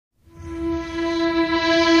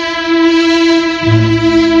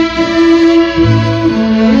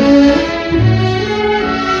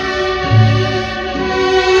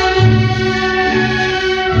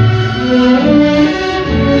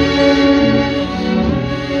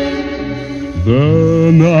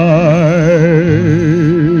The night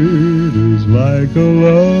is like a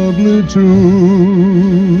lovely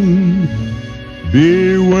tune.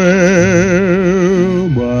 Beware,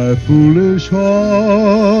 my foolish heart,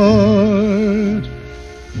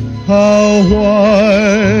 how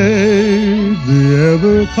white the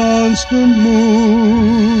ever-constant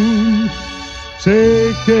moon.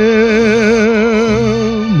 Take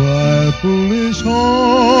care, my foolish heart.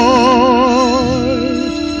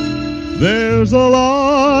 There's a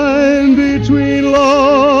line between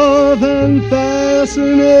love and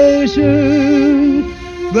fascination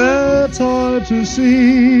that's hard to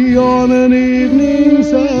see on an evening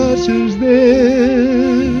such as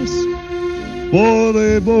this. For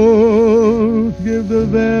they both give the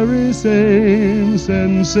very same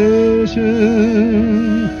sensation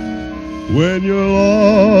when you're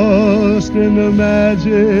lost in the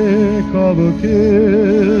magic of a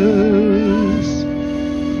kiss.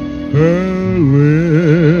 Her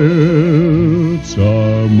lips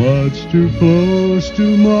are much too close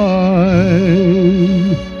to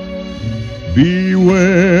mine.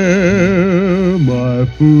 Beware, my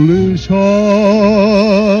foolish heart.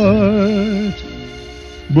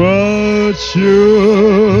 But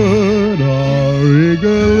should our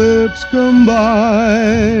eager lips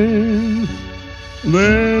combine,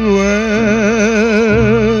 then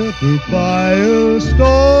let the fire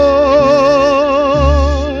start.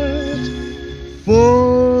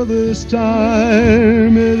 For this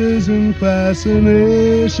time it isn't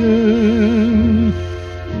fascination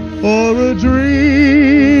or a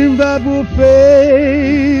dream that will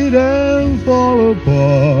fade and fall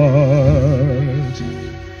apart.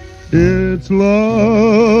 It's love,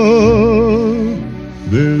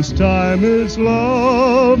 this time it's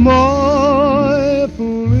love, my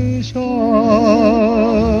foolish heart.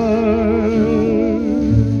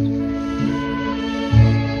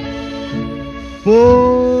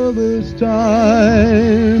 For this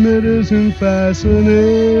time it isn't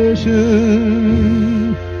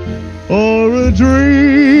fascination or a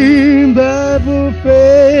dream that will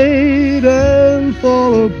fade and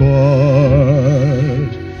fall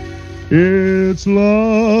apart. It's love,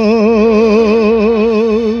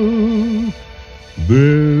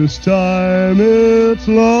 this time it's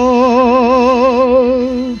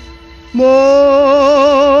love, my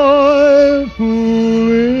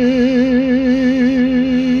foolish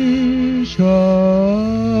heart.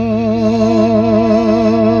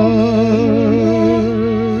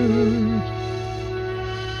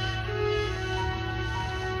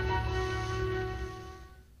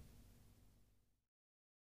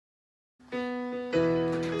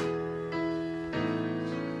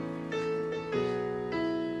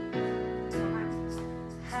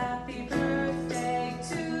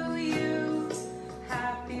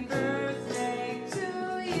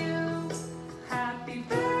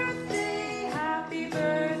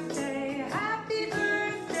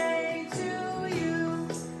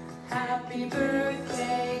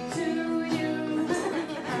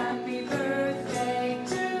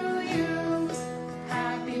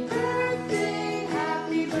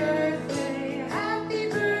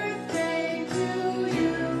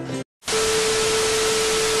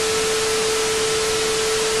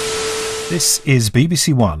 This is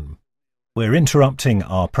BBC One. We're interrupting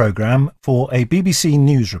our programme for a BBC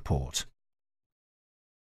News report.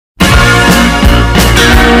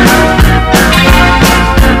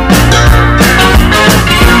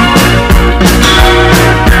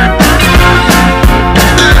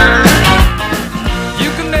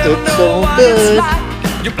 It's all good.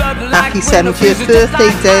 Happy 70th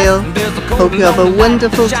birthday, Dale. Hope you have a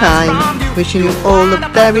wonderful time. Wishing you all the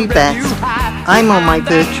very best. I'm on my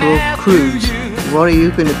virtual cruise. What are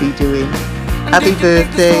you going to be doing? Happy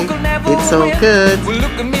birthday. It's all good.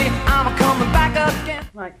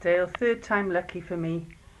 Right, Dale, third time lucky for me.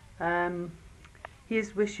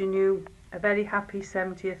 Here's wishing you a very happy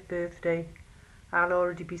 70th birthday. I'll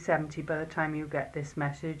already be 70 by the time you get this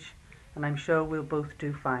message, and I'm sure we'll both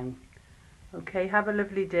do fine. Okay, have a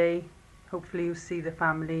lovely day. Hopefully you'll see the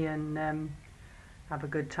family and have a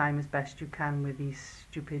good time as best you can with these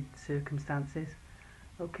stupid circumstances.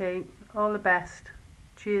 Okay, all the best.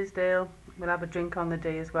 Cheers, Dale. We'll have a drink on the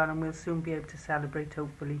day as well, and we'll soon be able to celebrate,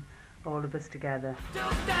 hopefully, all of us together.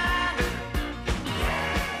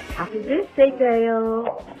 Happy birthday,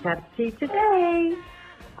 Dale. 70 today.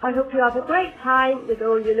 I hope you have a great time with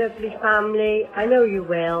all your lovely family. I know you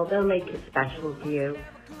will. They'll make it special for you.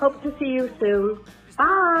 Hope to see you soon.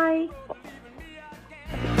 Bye.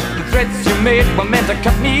 The threats you made were meant to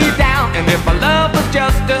cut me down, and if my love was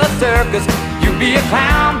just a circus, you'd be a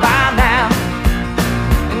clown by now.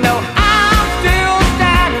 No, I'm still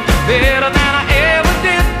standing better than I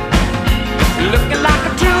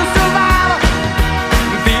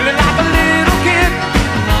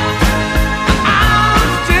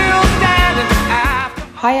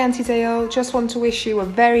Auntie Dale. Just want to wish you a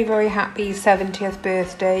very, very happy 70th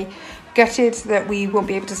birthday. Gutted that we won't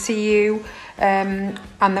be able to see you and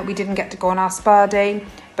that we didn't get to go on our spa day.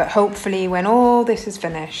 But hopefully when all this is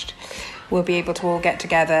finished, we'll be able to all get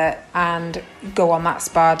together and go on that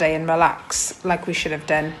spa day and relax like we should have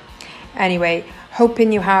done. Anyway,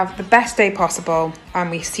 hoping you have the best day possible and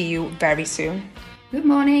we see you very soon. Good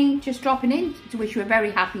morning, just dropping in to wish you a very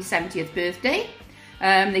happy 70th birthday.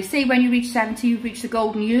 They say when you reach 70, you've reached the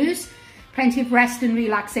golden years. Plenty of rest and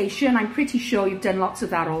relaxation. I'm pretty sure you've done lots of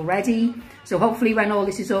that already. So hopefully when all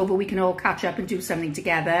this is over, we can all catch up and do something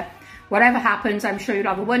together. Whatever happens, I'm sure you'll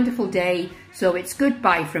have a wonderful day. So it's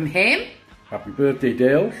goodbye from him. Happy birthday,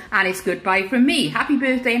 Dale. And it's goodbye from me. Happy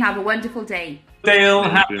birthday and have a wonderful day. Dale,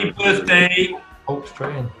 happy birthday. Oh,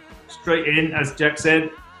 straight in. Straight in, as Jack said.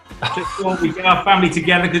 Just thought we get our family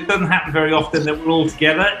together, because it doesn't happen very often that we're all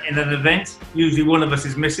together in an event. Usually one of us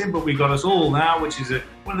is missing, but we got us all now, which is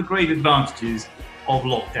one of the great advantages of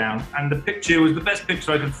lockdown. And the picture was the best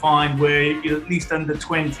picture I could find, where you're at least under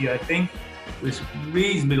 20, I think, with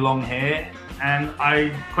reasonably long hair. And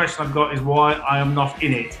the question I've got is why I am not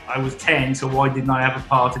in it. I was 10, so why didn't I have a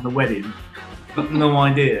part in the wedding? But no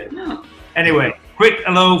idea. No. Anyway, quick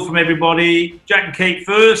hello from everybody. Jack and Kate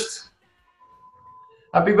first.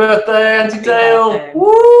 Happy birthday, Auntie Dale. Birthday.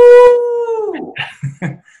 Woo!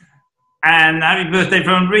 And happy birthday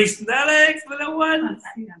from Reese and Alex, the little one.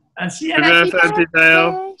 And she Happy birthday, Auntie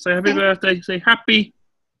Dale. Say happy birthday. Say happy.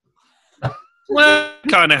 Well,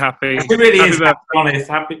 kind of happy. It really is, to be honest.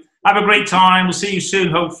 Happy. Have a great time. We'll see you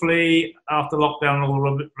soon, hopefully, after lockdown and all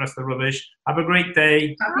the rest of the rubbish. Have a great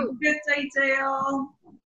day. Happy birthday, Dale.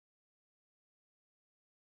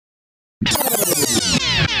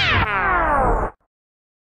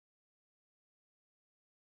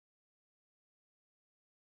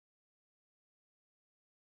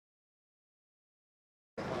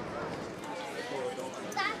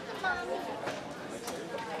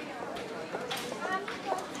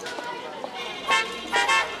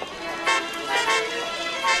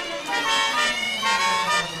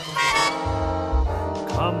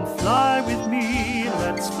 Come fly with me,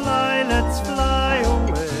 let's fly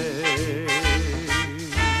away.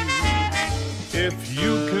 If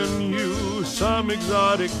you can use some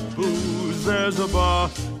exotic booze, there's a bar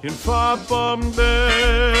in far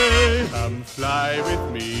Bombay. Come fly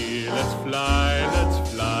with me, let's fly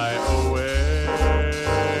away.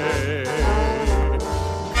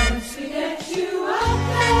 Once we get you up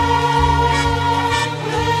there,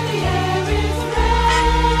 where the air is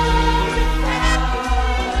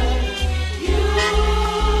rarefied, you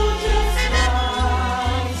just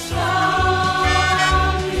fly.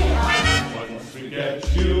 Once we get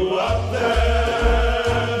you up there,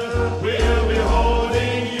 we'll be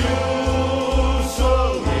holding you so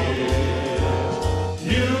near.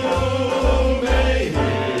 You may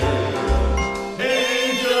hear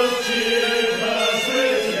angels cheer 'cause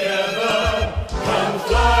we're together. Come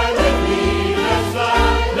fly with me, let's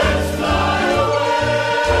fly away. Come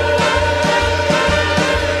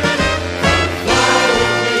fly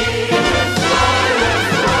with me, let's fly away.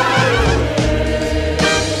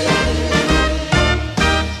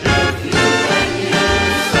 If you can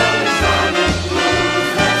use some exotic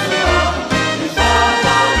blues, that's the one we found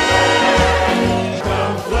on there.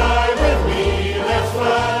 Come fly with me, let's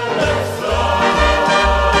fly.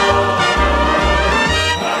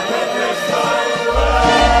 Pack up next time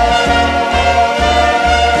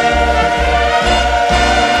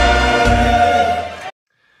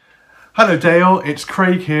Hello Dale, it's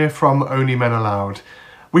Craig here from Only Men Allowed.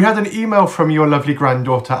 We had an email from your lovely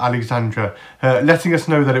granddaughter Alexandra letting us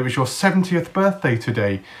know that it was your 70th birthday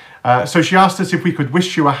today. So she asked us if we could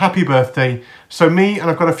wish you a happy birthday. So me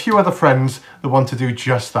and I've got a few other friends that want to do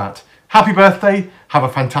just that. Happy birthday, have a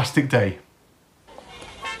fantastic day.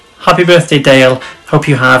 Happy birthday, Dale. Hope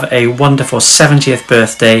you have a wonderful 70th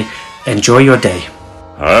birthday. Enjoy your day.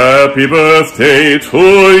 Happy birthday to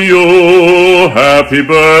you, happy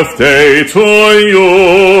birthday to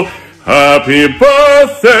you, happy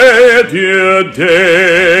birthday dear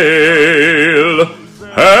Dale,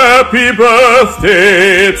 happy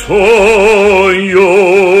birthday to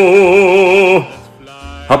you.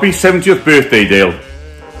 Happy 70th birthday, Dale.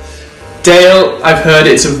 Dale, I've heard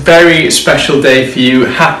it's a very special day for you.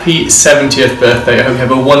 Happy 70th birthday. I hope you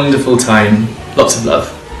have a wonderful time. Lots of love.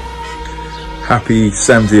 Happy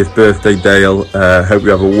 70th birthday, Dale. Hope you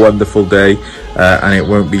have a wonderful day and it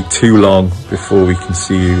won't be too long before we can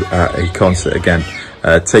see you at a concert again.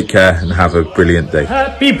 Take care and have a brilliant day.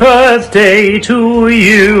 Happy birthday to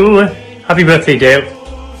you. Happy birthday, Dale.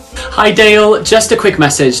 Hi Dale, just a quick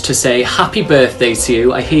message to say happy birthday to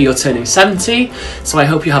you. I hear you're turning 70, so I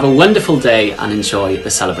hope you have a wonderful day and enjoy the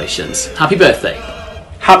celebrations. Happy birthday.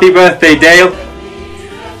 Happy birthday, Dale.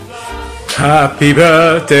 Happy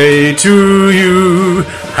birthday to you.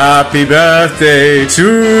 Happy birthday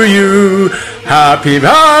to you. Happy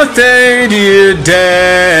birthday, dear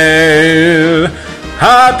Dale.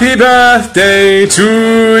 Happy birthday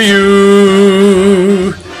to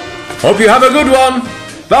you. Hope you have a good one.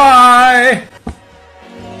 Bye.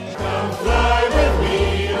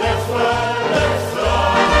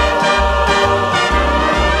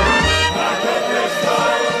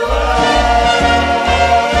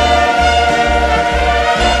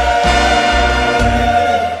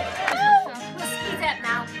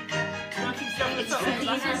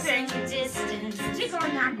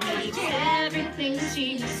 Everything's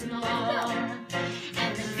changing small,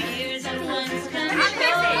 and the fears that once come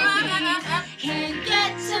can't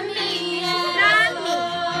get to me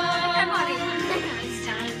anymore. It's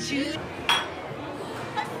time to.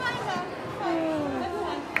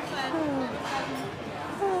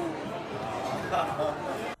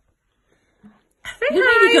 You're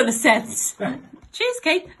really got a sense.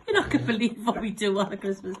 Cheesecake, you're not going to believe what we do on a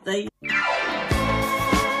Christmas Day.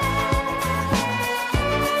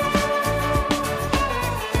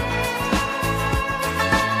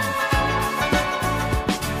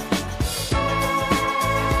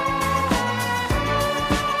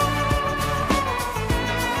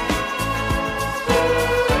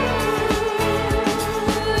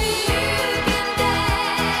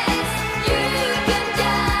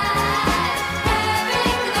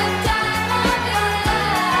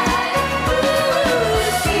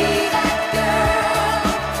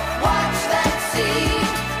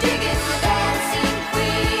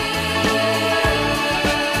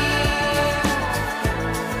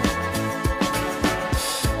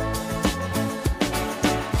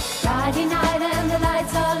 Friday night and the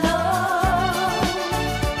lights are low,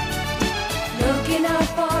 looking out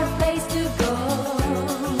for a place to go,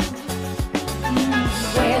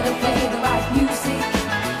 where they play the right music,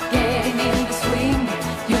 getting in the swing.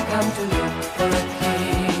 You come to look for a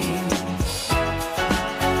king.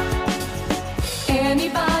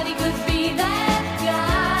 Anybody could be that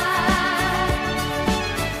guy.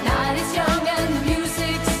 Night is young and the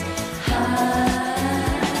music's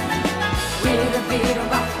high, with a bit of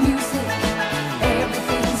rock music,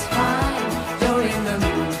 everything's fine. You're in the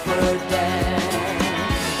mood for a dance,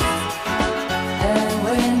 and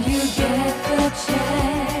when you get the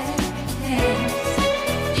chance,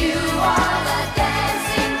 you are the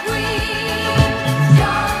dancing queen,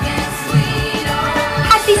 young and sweet.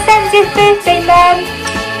 Happy 70th birthday, Mum!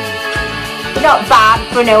 Not bad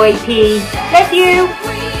for an OAP. Love you!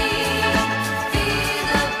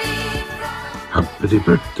 Happy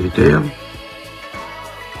birthday, Dale.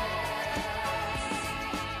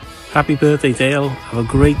 Happy birthday, Dale. Have a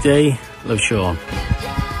great day. Love, Sean.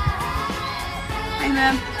 Hi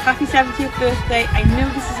Mum, happy 70th birthday. I know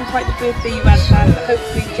this isn't quite the birthday you had planned, but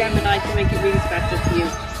hopefully Gem and I can make it really special for you.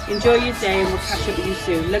 Enjoy your day and we'll catch up with you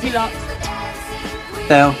soon. Love you lots.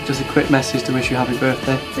 Dale, just a quick message to wish you happy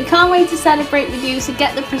birthday. We can't wait to celebrate with you, so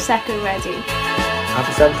get the Prosecco ready.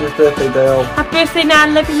 Happy 70th birthday, Dale. Happy birthday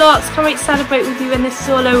Nan, love you lots. Can't wait to celebrate with you when this is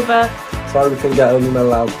all over. Sorry we couldn't get Only Men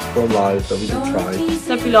Allowed to perform live, but we did try.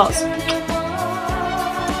 Love you lots.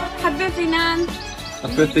 Happy birthday, Nan.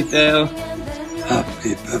 Happy birthday, Dale.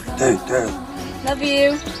 Happy birthday, Dale. Love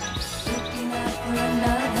you.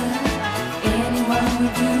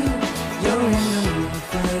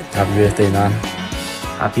 Happy birthday, Nan.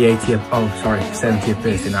 Happy 80th, 70th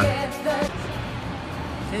birthday, Nan.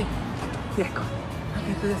 Hey, yeah, go on.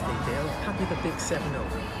 Happy birthday, Dale. Happy the big 7-0.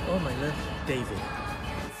 Oh, my love, David.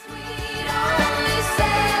 Only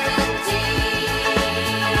 7